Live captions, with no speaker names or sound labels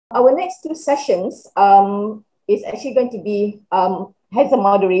Our next two sessions is actually going to be, has a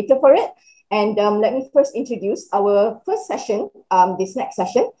moderator for it. And let me first introduce our first session. This next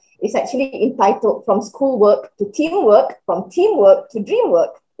session is actually entitled From Schoolwork to Teamwork, From Teamwork to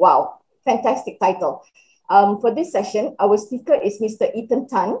Dreamwork. Wow, fantastic title. For this session, our speaker is Mr. Ethan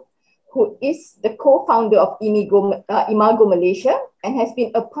Tan, who is the co-founder of IMAGO Malaysia and has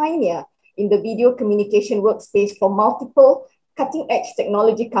been a pioneer in the video communication workspace for multiple cutting-edge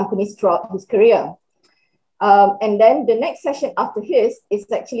technology companies throughout his career. And then the next session after his is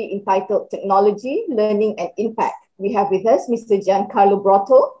actually entitled Technology, Learning and Impact. We have with us Mr. Giancarlo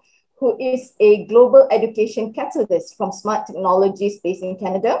Brotto, who is a global education catalyst from Smart Technologies based in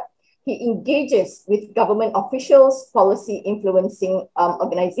Canada. He engages with government officials, policy influencing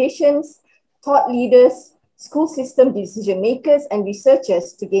organizations, thought leaders, school system decision makers, and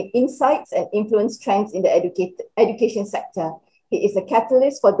researchers to gain insights and influence trends in the education sector. He is a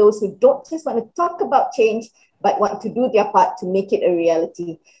catalyst for those who don't just want to talk about change, but want to do their part to make it a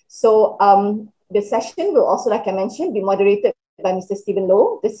reality. So the session will also, like I mentioned, be moderated by Mr. Stephen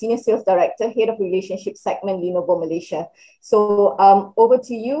Low, the Senior Sales Director, Head of Relationship Segment, Lenovo Malaysia. So over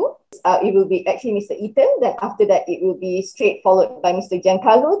to you. It will be actually Mr. Ethan, then after that it will be straight followed by Mr.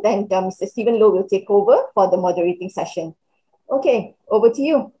 Giancarlo, then Mr. Stephen Low will take over for the moderating session. Okay, over to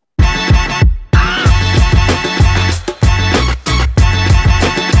you.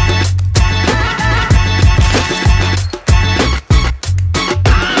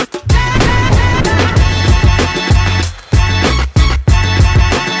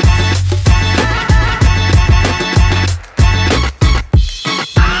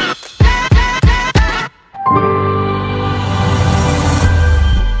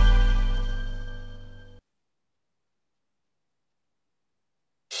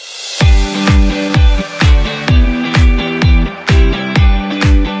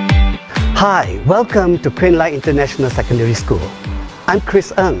 Hi, welcome to Queenline International Secondary School. I'm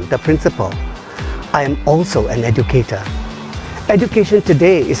Chris Ng, the principal. I am also an educator. Education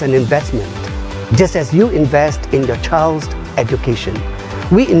today is an investment. Just as you invest in your child's education,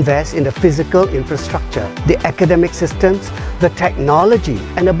 we invest in the physical infrastructure, the academic systems, the technology,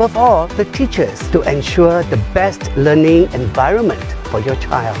 and above all, the teachers to ensure the best learning environment for your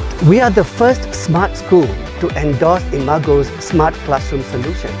child. We are the first smart school to endorse IMAGO's Smart Classroom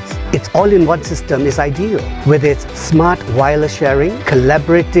Solutions. Its all-in-one system is ideal with its smart wireless sharing,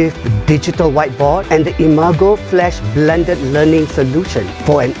 collaborative digital whiteboard, and the IMAGO Flash blended learning solution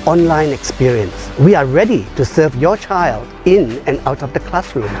for an online experience. We are ready to serve your child in and out of the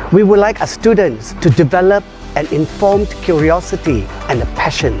classroom. We would like our students to develop an informed curiosity and a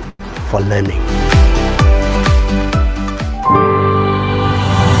passion for learning.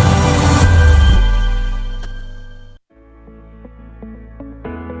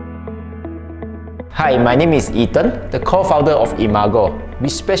 Hi, my name is Ethan, the co-founder of IMAGO. We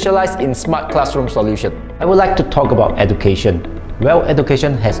specialize in smart classroom solutions. I would like to talk about education. Well,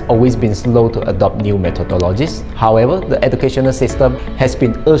 education has always been slow to adopt new methodologies. However, the educational system has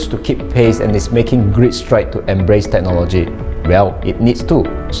been urged to keep pace and is making great strides to embrace technology. Well, it needs to.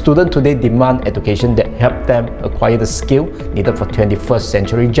 Students today demand education that help them acquire the skill needed for 21st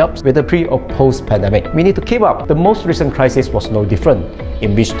century jobs, whether pre or post-pandemic. We need to keep up. The most recent crisis was no different,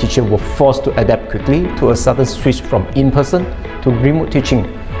 in which teachers were forced to adapt quickly to a sudden switch from in-person to remote teaching,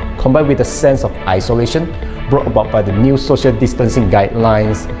 combined with a sense of isolation brought about by the new social distancing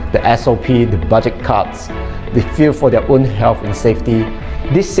guidelines, the SOP, the budget cuts, the fear for their own health and safety.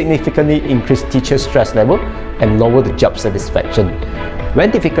 This significantly increased teacher stress level and lower the job satisfaction.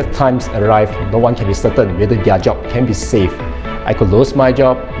 When difficult times arrive, no one can be certain whether their job can be safe. I could lose my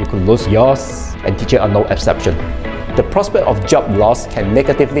job, you could lose yours, and teachers are no exception. The prospect of job loss can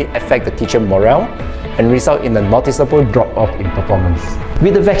negatively affect the teacher morale and result in a noticeable drop-off in performance.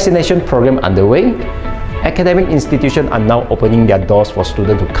 With the vaccination program underway, academic institutions are now opening their doors for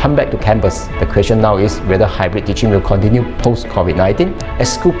students to come back to campus. The question now is whether hybrid teaching will continue post-COVID-19.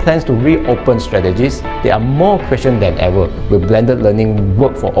 As school plans to reopen strategies, there are more questions than ever. Will blended learning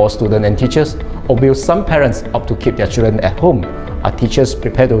work for all students and teachers, or will some parents opt to keep their children at home? Are teachers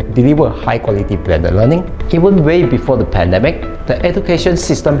prepared to deliver high-quality blended learning? Even way before the pandemic, the education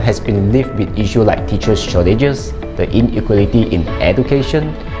system has been lived with issues like teacher shortages, the inequality in education,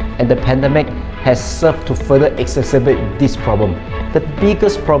 and the pandemic has served to further exacerbate this problem. The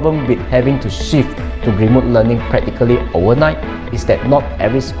biggest problem with having to shift to remote learning practically overnight is that not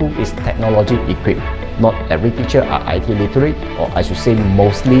every school is technology equipped. Not every teacher are IT literate, or I should say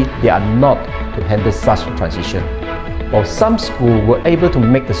mostly they are not to handle such transition. While some schools were able to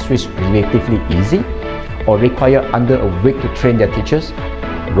make the switch relatively easy or require under a week to train their teachers,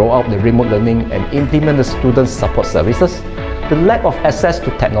 roll out the remote learning and implement the student support services, the lack of access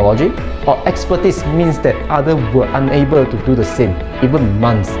to technology or expertise means that others were unable to do the same even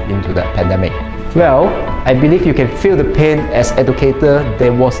months into the pandemic. Well, I believe you can feel the pain as educator.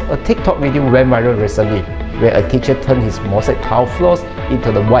 There was a TikTok video went viral recently where a teacher turned his mosaic tile floors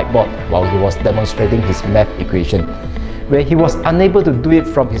into the whiteboard while he was demonstrating his math equation, where he was unable to do it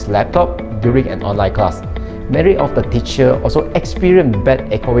from his laptop during an online class. Many of the teachers also experienced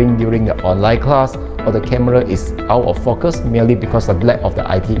bad echoing during the online class, or the camera is out of focus merely because of lack of the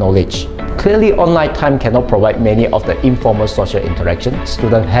IT knowledge. Clearly, online time cannot provide many of the informal social interaction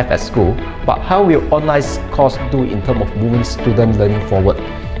students have at school, but how will online course do in terms of moving student learning forward?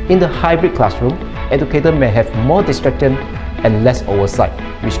 In the hybrid classroom, educators may have more distraction and less oversight,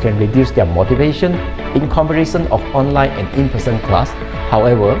 which can reduce their motivation in comparison of online and in-person class.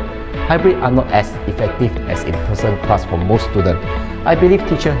 However, hybrid are not as effective as in-person class for most students. I believe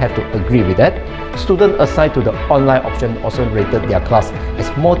teachers have to agree with that. Students assigned to the online option also rated their class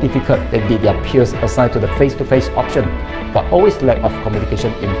as more difficult than did their peers assigned to the face-to-face option, but always lack of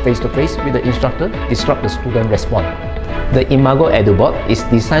communication in face-to-face with the instructor disrupt the student response. The IMAGO EduBot is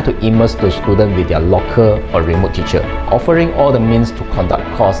designed to immerse the student with their local or remote teacher, offering all the means to conduct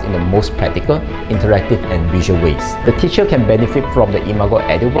course in the most practical, interactive and visual ways. The teacher can benefit from the IMAGO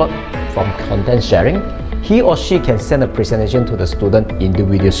EduBot from content sharing. He or she can send a presentation to the student in the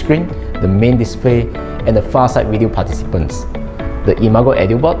video screen, the main display and the far side video participants. The IMAGO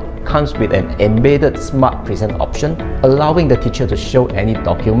EduBot comes with an embedded smart present option, allowing the teacher to show any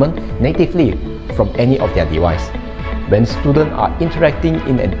document natively from any of their device. When students are interacting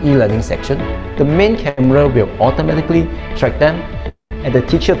in an e-learning section, the main camera will automatically track them and the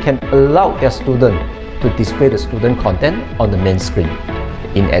teacher can allow their student to display the student content on the main screen.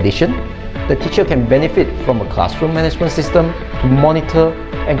 In addition, the teacher can benefit from a classroom management system to monitor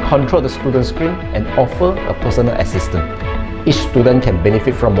and control the student screen and offer a personal assistant. Each student can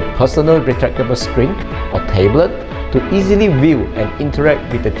benefit from a personal retractable screen or tablet to easily view and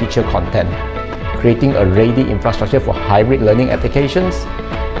interact with the teacher content, creating a ready infrastructure for hybrid learning applications.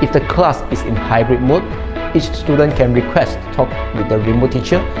 If the class is in hybrid mode, each student can request to talk with the remote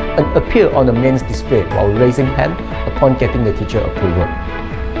teacher and appear on the main display while raising hand upon getting the teacher approval.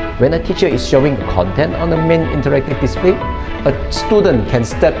 When a teacher is showing the content on the main interactive display, a student can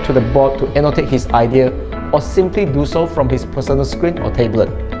step to the board to annotate his idea or simply do so from his personal screen or tablet.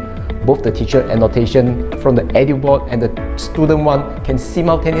 Both the teacher annotation from the EduBot and the student one can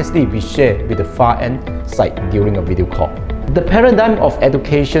simultaneously be shared with the far end side during a video call. The paradigm of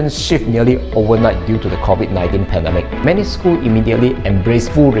education shifted nearly overnight due to the COVID-19 pandemic. Many schools immediately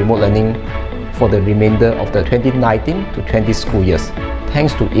embraced full remote learning for the remainder of the 2019 to 20 school years.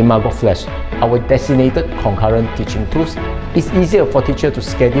 Thanks to IMAGO Flash, our designated concurrent teaching tools, it's easier for teachers to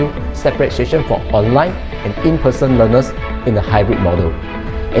schedule separate sessions for online and in-person learners in the hybrid model,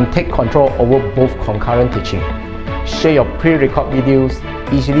 and take control over both concurrent teaching. Share your pre-record videos,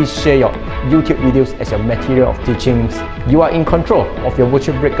 easily share your YouTube videos as your material of teachings. You are in control of your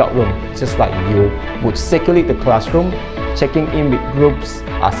virtual breakout room, just like you would circulate the classroom, checking in with groups,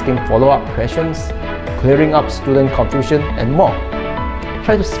 asking follow-up questions, clearing up student confusion, and more.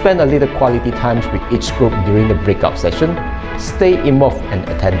 Try to spend a little quality time with each group during the breakout session. Stay involved and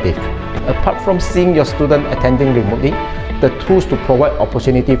attentive. Apart from seeing your student attending remotely, the tools to provide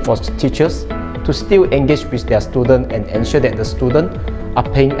opportunity for teachers to still engage with their student and ensure that the student are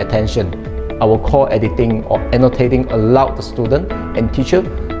paying attention. Our call editing or annotating allow the student and teacher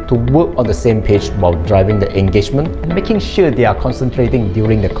to work on the same page while driving the engagement and making sure they are concentrating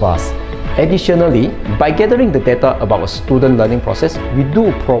during the class. Additionally, by gathering the data about a student learning process, we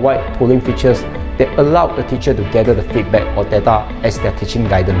do provide polling features that allow the teacher to gather the feedback or data as their teaching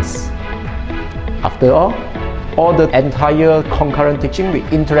guidance. After all the entire concurrent teaching with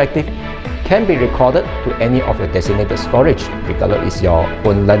interactive can be recorded to any of your designated storage, regardless it's your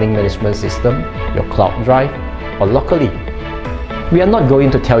own learning management system, your cloud drive, or locally. We are not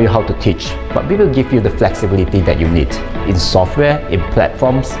going to tell you how to teach, but we will give you the flexibility that you need in software, in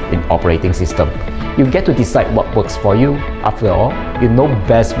platforms, in operating system. You get to decide what works for you. After all, you know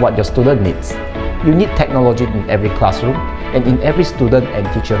best what your student needs. You need technology in every classroom and in every student and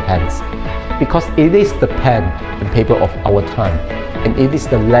teacher hands, because it is the pen and paper of our time, and it is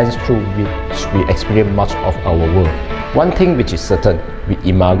the lens through which we experience much of our world. One thing which is certain, with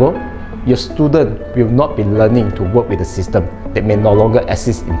IMAGO, your student will not be learning to work with a system that may no longer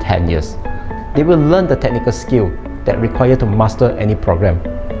exist in 10 years. They will learn the technical skill that require to master any program,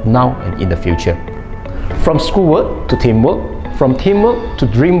 now and in the future. From schoolwork to teamwork, from teamwork to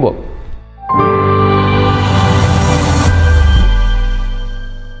dreamwork.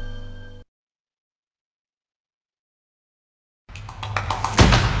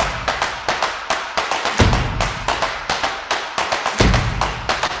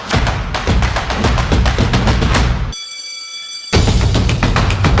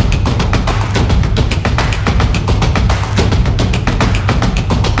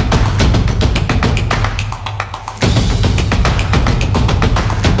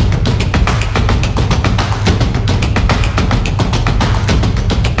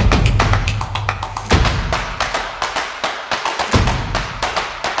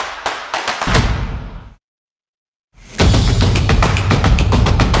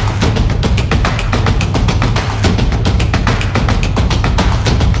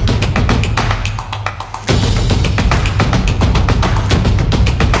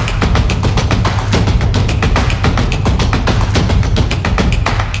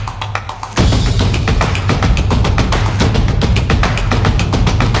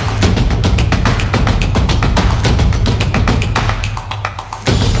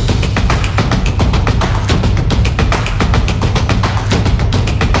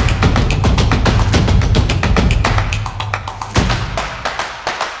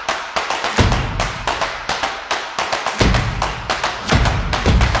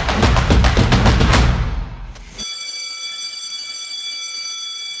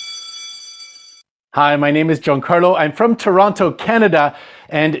 Hi, my name is Giancarlo. I'm from Toronto, Canada,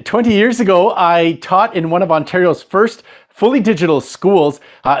 and 20 years ago, I taught in one of Ontario's first fully digital schools,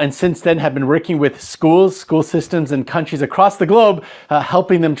 and since then have been working with schools, school systems, and countries across the globe,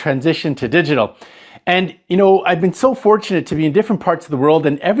 helping them transition to digital. And, you know, I've been so fortunate to be in different parts of the world,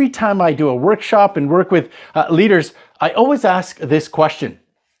 and every time I do a workshop and work with leaders, I always ask this question.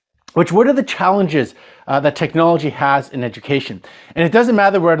 What are the challenges that technology has in education? And it doesn't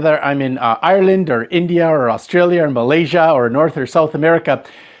matter whether I'm in Ireland or India or Australia or Malaysia or North or South America,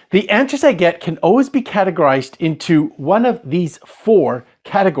 the answers I get can always be categorized into one of these four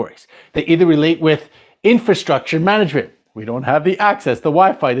categories. They either relate with infrastructure management. We don't have the access, the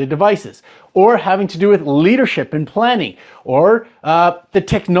Wi-Fi, the devices, or having to do with leadership and planning, or the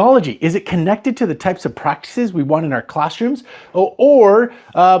technology. Is it connected to the types of practices we want in our classrooms? Or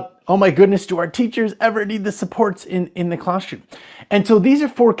oh my goodness, do our teachers ever need the supports in the classroom? And so these are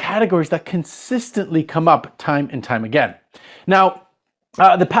four categories that consistently come up time and time again. Now,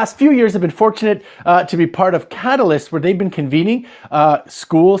 the past few years I've been fortunate to be part of Catalyst, where they've been convening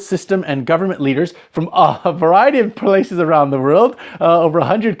school system and government leaders from a variety of places around the world, over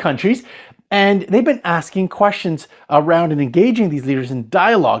 100 countries. And they've been asking questions around and engaging these leaders in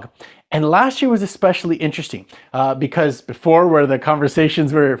dialogue. And last year was especially interesting because before, where the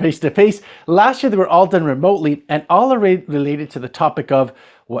conversations were face-to-face, last year they were all done remotely and all related to the topic of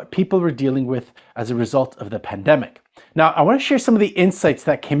what people were dealing with as a result of the pandemic. Now, I want to share some of the insights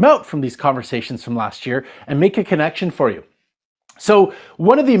that came out from these conversations from last year and make a connection for you. So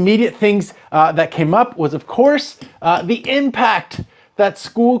one of the immediate things that came up was, of course, the impact that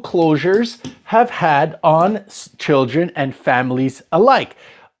school closures have had on children and families alike,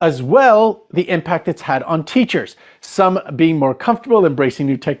 as well the impact it's had on teachers, some being more comfortable embracing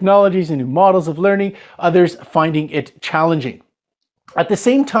new technologies and new models of learning, others finding it challenging. At the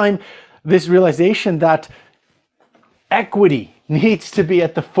same time, this realization that equity needs to be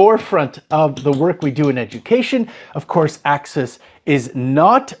at the forefront of the work we do in education. Of course, access is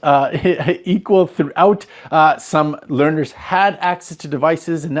not equal throughout. Some learners had access to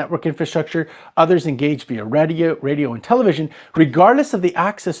devices and network infrastructure. Others engaged via radio and television. Regardless of the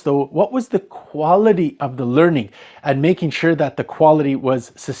access, though, what was the quality of the learning, and making sure that the quality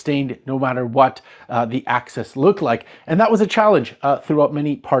was sustained no matter what the access looked like? And that was a challenge throughout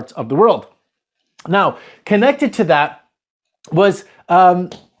many parts of the world. Now, connected to that was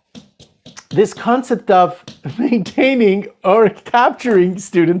this concept of maintaining or capturing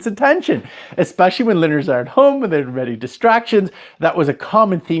students' attention, especially when learners are at home and there are many distractions. That was a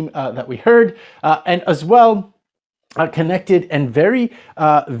common theme that we heard, and as well connected and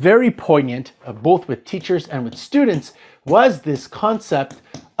very poignant, both with teachers and with students, was this concept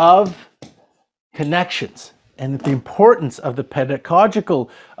of connections and the importance of the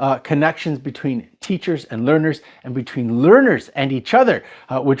pedagogical connections between teachers and learners, and between learners and each other,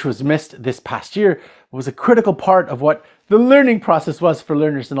 which was missed this past year, was a critical part of what the learning process was for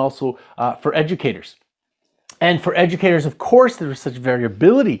learners and also for educators. And for educators, of course, there was such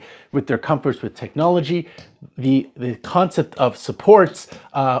variability with their comforts with technology. The concept of supports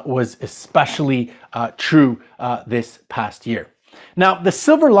was especially true this past year. Now, the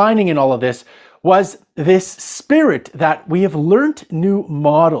silver lining in all of this was this spirit that we have learned new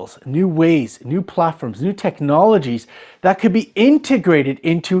models, new ways, new platforms, new technologies that could be integrated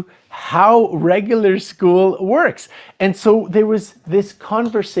into how regular school works. And so there was this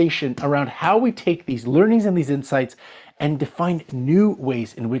conversation around how we take these learnings and these insights and define new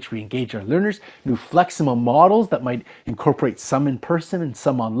ways in which we engage our learners, new flexible models that might incorporate some in person and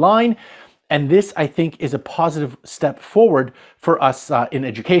some online. And this, I think, is a positive step forward for us in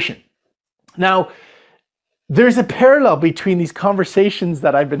education. Now, there's a parallel between these conversations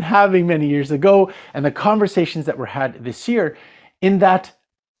that I've been having many years ago and the conversations that were had this year, in that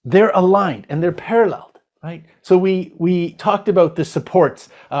they're aligned and they're paralleled, right? So we talked about the supports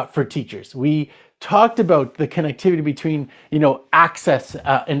for teachers. We talked about the connectivity between, access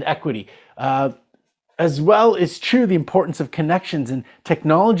and equity. As well is true the importance of connections and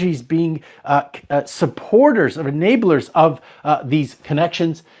technologies being supporters or enablers of these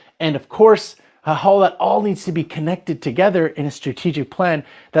connections. And of course, how that all needs to be connected together in a strategic plan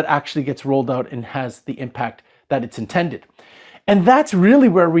that actually gets rolled out and has the impact that it's intended. And that's really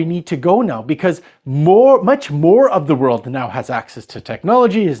where we need to go now, because much more of the world now has access to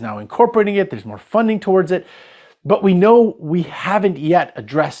technology, is now incorporating it, there's more funding towards it. But we know we haven't yet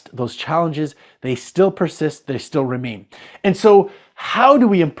addressed those challenges. They still persist, they still remain. And so how do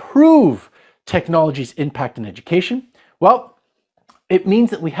we improve technology's impact in education? Well, it means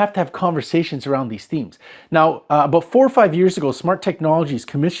that we have to have conversations around these themes. Now, about 4 or 5 years ago, Smart Technologies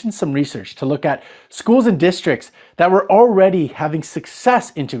commissioned some research to look at schools and districts that were already having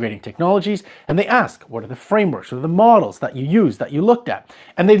success integrating technologies. And they asked, what are the frameworks, what are the models that you use, that you looked at?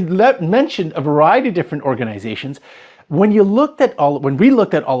 And they mentioned a variety of different organizations. When we looked at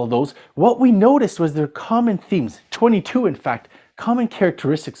all of those, what we noticed was there are common themes, 22 in fact, common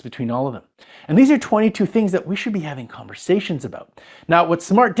characteristics between all of them. And these are 22 things that we should be having conversations about. Now, what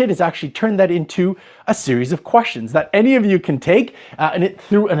SMART did is actually turn that into a series of questions that any of you can take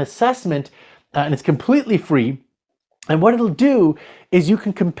through an assessment, and it's completely free. And what it'll do is you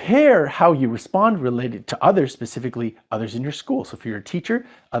can compare how you respond related to others, specifically others in your school. So if you're a teacher,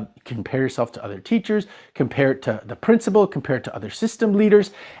 compare yourself to other teachers, compare it to the principal, compare it to other system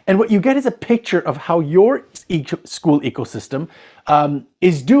leaders. And what you get is a picture of how your school ecosystem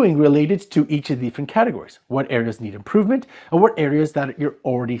is doing related to each of the different categories. What areas need improvement and what areas that you're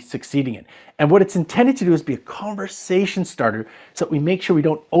already succeeding in. And what it's intended to do is be a conversation starter so that we make sure we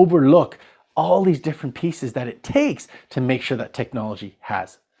don't overlook all these different pieces that it takes to make sure that technology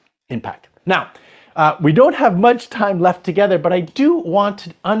has impact. Now, we don't have much time left together, but I do want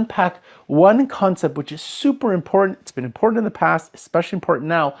to unpack one concept which is super important. It's been important in the past, especially important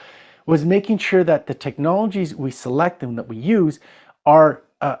now, was making sure that the technologies we select and that we use are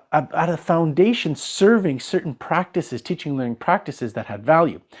at a foundation serving certain practices, teaching and learning practices that have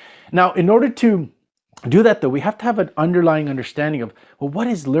value. Now, in order to do that though, we have to have an underlying understanding of, well, what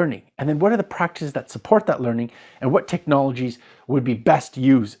is learning? And then what are the practices that support that learning and what technologies would be best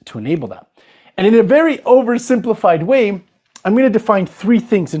used to enable that? And in a very oversimplified way, I'm going to define 3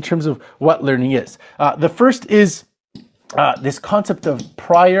 things in terms of what learning is. The first is this concept of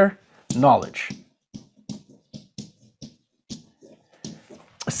prior knowledge.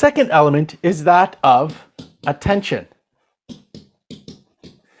 A second element is that of attention.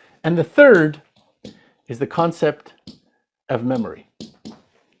 And the third is the concept of memory.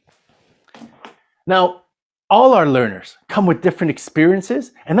 Now, all our learners come with different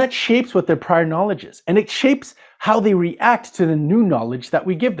experiences, and that shapes what their prior knowledge is. And it shapes how they react to the new knowledge that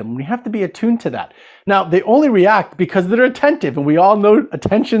we give them. We have to be attuned to that. Now, they only react because they're attentive, and we all know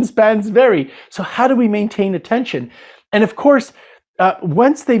attention spans vary. So how do we maintain attention? And of course,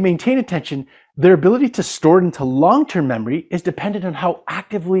 once they maintain attention, their ability to store it into long-term memory is dependent on how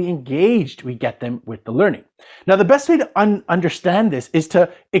actively engaged we get them with the learning. Now, the best way to understand this is to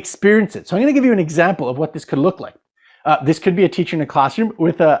experience it. So I'm going to give you an example of what this could look like. This could be a teacher in a classroom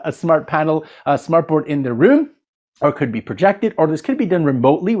with a smart panel, a smart board in their room, or it could be projected, or this could be done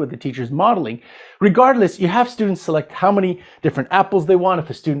remotely with the teacher's modeling. Regardless, you have students select how many different apples they want. If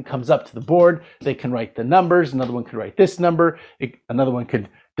a student comes up to the board, they can write the numbers. Another one could write this number. Another one could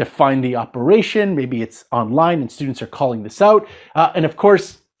define the operation. Maybe it's online and students are calling this out. And of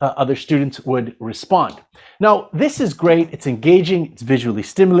course, other students would respond. Now, this is great. It's engaging. It's visually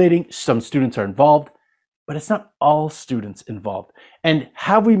stimulating. Some students are involved, but it's not all students involved. And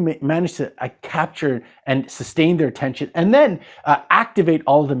have we managed to capture and sustain their attention and then activate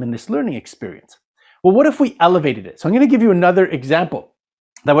all of them in this learning experience? Well, what if we elevated it? So I'm going to give you another example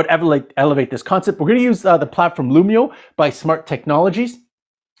that would elevate this concept. We're going to use the platform Lumio by Smart Technologies.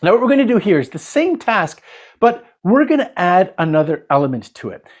 Now, what we're going to do here is the same task, but we're going to add another element to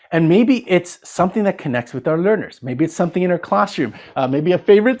it. And maybe it's something that connects with our learners. Maybe it's something in our classroom, maybe a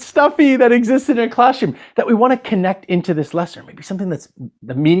favorite stuffy that exists in our classroom that we want to connect into this lesson, maybe something that's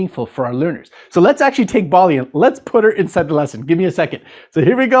meaningful for our learners. So let's actually take Bali and let's put her inside the lesson. Give me a second. So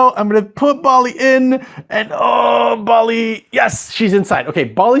here we go. I'm going to put Bali in and oh, Bali, yes, she's inside. Okay,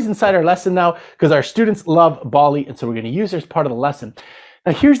 Bali's inside our lesson now because our students love Bali. And so we're going to use her as part of the lesson.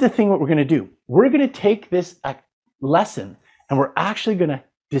 Now, here's the thing, what we're going to do. We're going to take this lesson and we're actually going to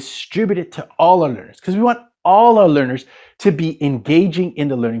distribute it to all our learners because we want all our learners to be engaging in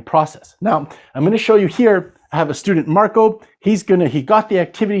the learning process. Now, I'm going to show you here, I have a student, Marco. He got the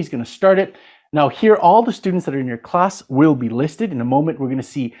activity, he's going to start it. Now here, all the students that are in your class will be listed. In a moment, we're going to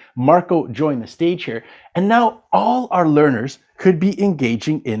see Marco join the stage here. And now all our learners could be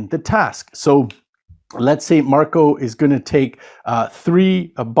engaging in the task. So let's say Marco is going to take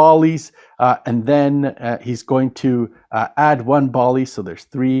 3 Balis and then he's going to add 1 Bali. So there's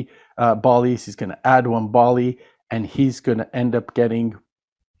 3 Balis. He's going to add 1 Bali and he's going to end up getting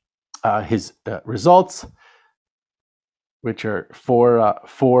his results, which are 4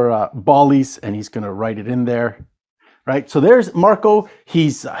 Balis, and he's going to write it in there. Right, so there's Marco,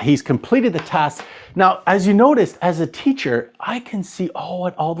 he's completed the task. Now, as you noticed, as a teacher, I can see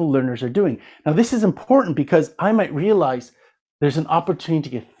what all the learners are doing. Now, this is important because I might realize there's an opportunity to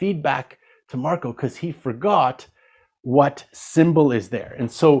get feedback to Marco because he forgot what symbol is there.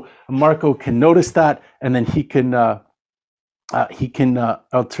 And so Marco can notice that, and then he can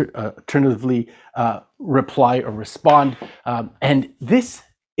alternatively reply or respond. And this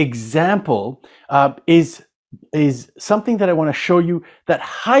example is something that I want to show you that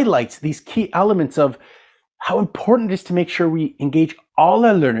highlights these key elements of how important it is to make sure we engage all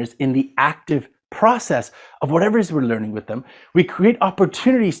our learners in the active process of whatever it is we're learning with them. We create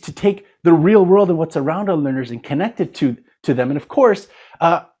opportunities to take the real world and what's around our learners and connect it to them. And of course,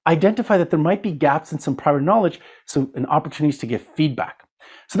 identify that there might be gaps in some prior knowledge, and opportunities to give feedback.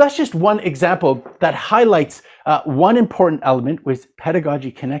 So that's just one example that highlights one important element, with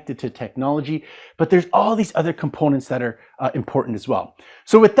pedagogy connected to technology, but there's all these other components that are important as well.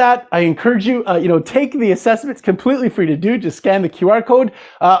 So with that, I encourage you, take the assessments, completely free to do. Just scan the QR code,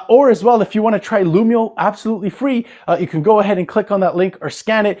 or as well, if you want to try Lumio, absolutely free. You can go ahead and click on that link or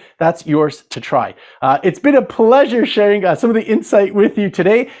scan it. That's yours to try. It's been a pleasure sharing some of the insight with you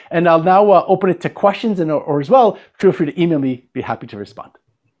today, and I'll now open it to questions, or as well, feel free to email me. Be happy to respond.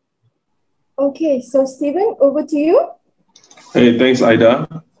 Okay, so Stephen, over to you. Hey, thanks,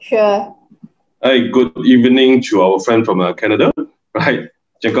 Ida. Sure. Hey, good evening to our friend from Canada. Right,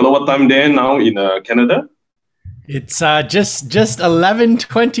 Giancarlo, what time there now in Canada? It's just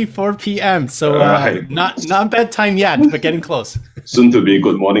 11:24 p.m. So right. not bedtime yet, but getting close. Soon to be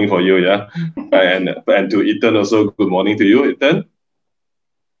good morning for you, yeah. and to Ethan also, good morning to you, Ethan.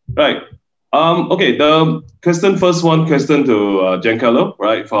 Right. Okay. The first question to Giancarlo,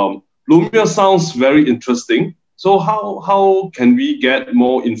 right? From Lumio sounds very interesting. So how can we get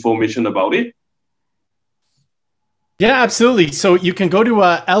more information about it? Yeah, absolutely. So you can go to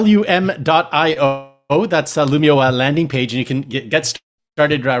lum.io. That's a Lumio landing page, and you can get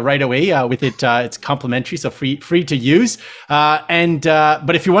started right away with it. It's complimentary, so free to use.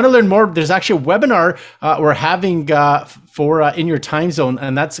 But if you want to learn more, there's actually a webinar we're having for in your time zone,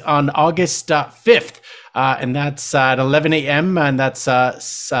 and that's on August 5th. And that's at 11 a.m. and that's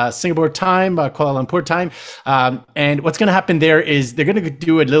Singapore time, Kuala Lumpur time. And what's going to happen there is they're going to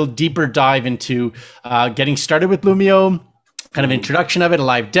do a little deeper dive into getting started with Lumio, kind of introduction of it, a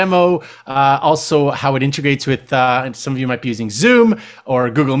live demo, also how it integrates with, some of you might be using Zoom or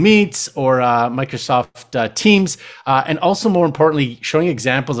Google Meets or Microsoft Teams, and also more importantly, showing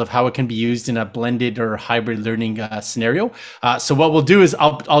examples of how it can be used in a blended or hybrid learning scenario. So what we'll do is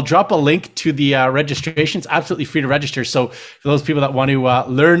I'll drop a link to the registration. It's absolutely free to register. So for those people that want to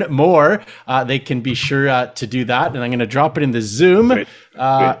learn more, they can be sure to do that. And I'm going to drop it in the Zoom. Great.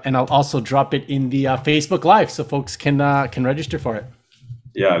 And I'll also drop it in the Facebook Live so folks can register for it.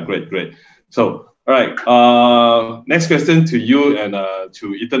 Yeah, great. So, all right. Next question to you and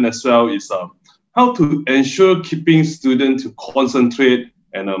to Ethan as well is how to ensure keeping students to concentrate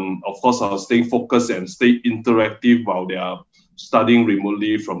and of course staying focused and stay interactive while they are studying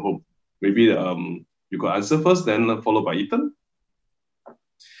remotely from home. Maybe you could answer first, then followed by Ethan.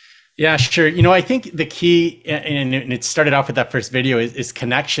 Yeah, sure. I think the key, and it started off with that first video, is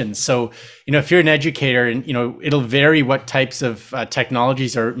connection. So, if you're an educator, and it'll vary what types of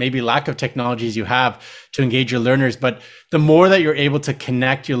technologies or maybe lack of technologies you have to engage your learners. But the more that you're able to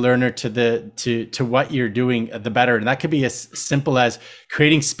connect your learner to what you're doing, the better. And that could be as simple as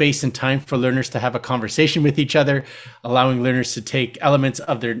creating space and time for learners to have a conversation with each other, allowing learners to take elements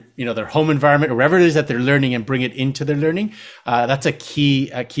of their their home environment or wherever it is that they're learning and bring it into their learning. That's a key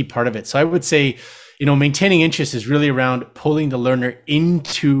part of it. So I would say, maintaining interest is really around pulling the learner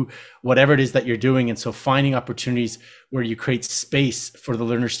into whatever it is that you're doing. And so finding opportunities where you create space for the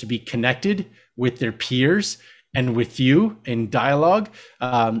learners to be connected with their peers and with you in dialogue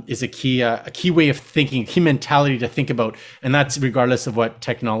is a key way of thinking, key mentality to think about. And that's regardless of what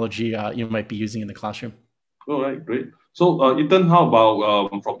technology you might be using in the classroom. All right, great. So Ethan, how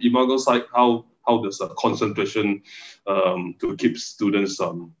about from IMAGO side, how does concentration to keep students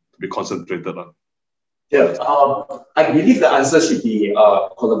to be concentrated on? Yeah, I believe the answer should be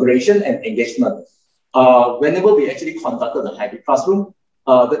collaboration and engagement. Whenever we actually conducted the hybrid classroom,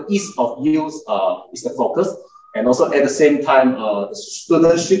 the ease of use is the focus. And also at the same time, the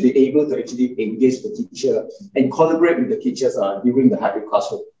students should be able to actually engage the teacher and collaborate with the teachers during the hybrid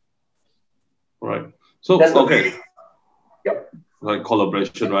classroom. Right. So, that's okay. Yep. Like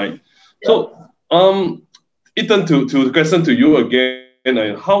collaboration, right? Yep. So, Ethan, to the question to you again,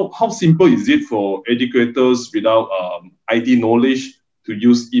 how simple is it for educators without IT knowledge to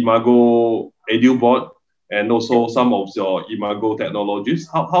use IMAGO EduBoard and also some of your IMAGO technologies?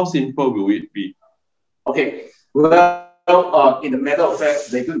 How simple will it be? Okay. Well, in the matter of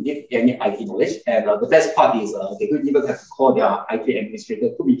fact, they don't need any IT knowledge. And the best part is they don't even have to call their IT administrator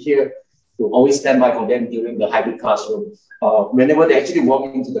to be here to always stand by for them during the hybrid classroom. Whenever they actually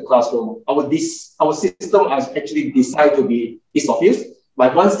walk into the classroom, our system is actually designed to be ease of use.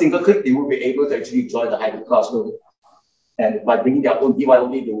 By one single click, they will be able to actually join the hybrid classroom. And by bringing their own device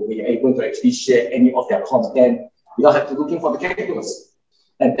only, they will be able to actually share any of their content without having to looking for the calculus.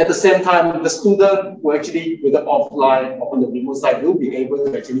 And at the same time, the student who actually, whether offline or on the remote side, will be able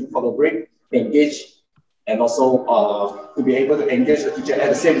to actually collaborate, engage, and also to be able to engage the teacher at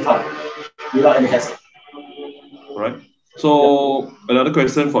the same time without any hassle. All right. So another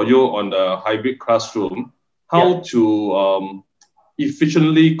question for you on the hybrid classroom: how to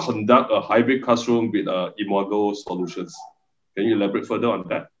efficiently conduct a hybrid classroom with IMAGO solutions? Can you elaborate further on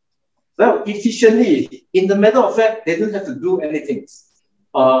that? Well, efficiently, in the matter of fact, they don't have to do anything.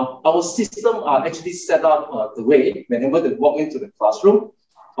 Our system are actually set up the way whenever they walk into the classroom,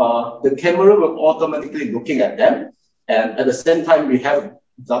 the camera will automatically looking at them. And at the same time, we have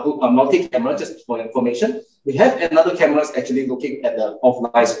multi-camera, just for information. We have another cameras actually looking at the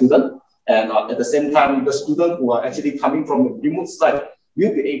offline student. And at the same time, the student who are actually coming from the remote side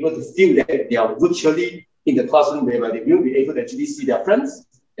will be able to feel that they are virtually in the classroom, where they will be able to actually see their friends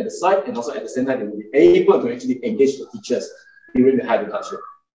at the side, and also at the same time, they will be able to actually engage the teachers during the hybrid classroom.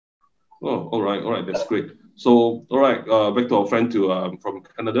 Oh, all right, that's great. So, all right, back to our friend from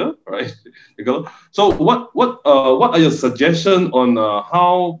Canada, right? So, what are your suggestions on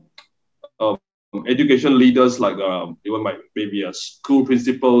how education leaders, like even maybe school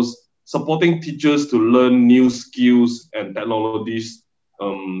principals, supporting teachers to learn new skills and technologies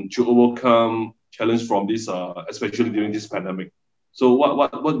to overcome challenge from this, especially during this pandemic? So,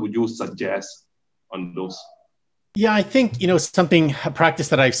 what would you suggest on those? Yeah, I think, a practice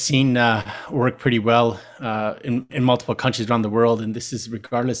that I've seen work pretty well in multiple countries around the world, and this is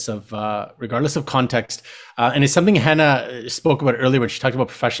regardless of context, and it's something Hannah spoke about earlier when she talked about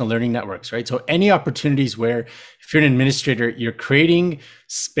professional learning networks, right? So any opportunities where, if you're an administrator, you're creating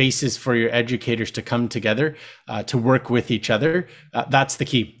spaces for your educators to come together to work with each other, that's the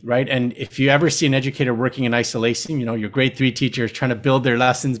key, right? And if you ever see an educator working in isolation, your grade 3 teachers trying to build their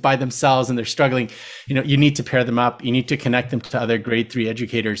lessons by themselves and they're struggling, you need to pair them up. You need to connect them to other grade 3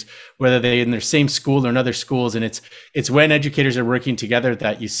 educators, whether they're in their same school or in other schools. And it's when educators are working together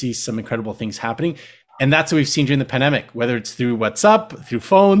that you see some incredible things happening. And that's what we've seen during the pandemic, whether it's through WhatsApp, through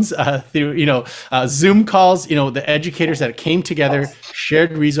phones, through Zoom calls. The educators that came together,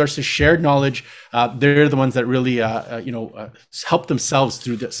 shared resources, shared knowledge. They're the ones that really help themselves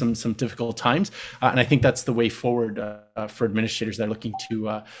through some difficult times. And I think that's the way forward for administrators that are looking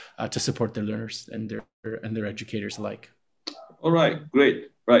to support their learners and their educators alike. All right, great,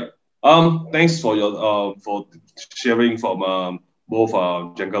 right. Thanks for your for sharing from both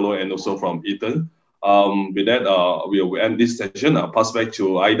Giancarlo and also from Ethan. With that, we'll end this session. I'll pass back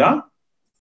to Aida.